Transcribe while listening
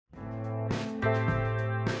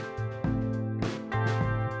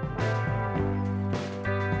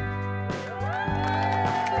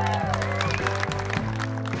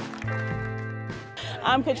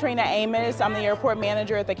I'm Katrina Amos. I'm the airport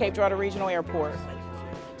manager at the Cape Girardeau Regional Airport.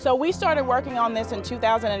 So we started working on this in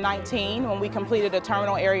 2019 when we completed a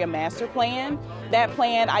terminal area master plan. That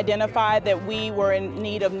plan identified that we were in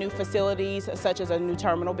need of new facilities such as a new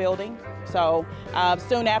terminal building. So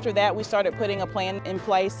soon after that we started putting a plan in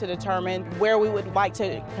place to determine where we would like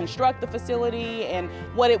to construct the facility and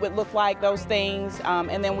what it would look like, those things.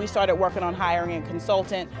 And then we started working on hiring a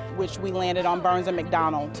consultant, which we landed on Burns &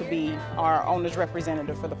 McDonnell to be our owner's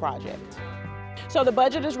representative for the project. So the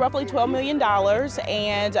budget is roughly $12 million,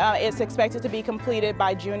 and it's expected to be completed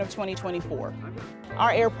by June of 2024.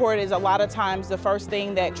 Our airport is a lot of times the first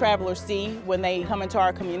thing that travelers see when they come into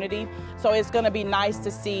our community. So it's going to be nice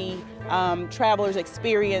to see travelers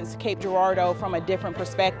experience Cape Girardeau from a different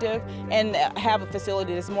perspective and have a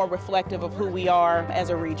facility that's more reflective of who we are as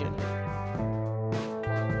a region.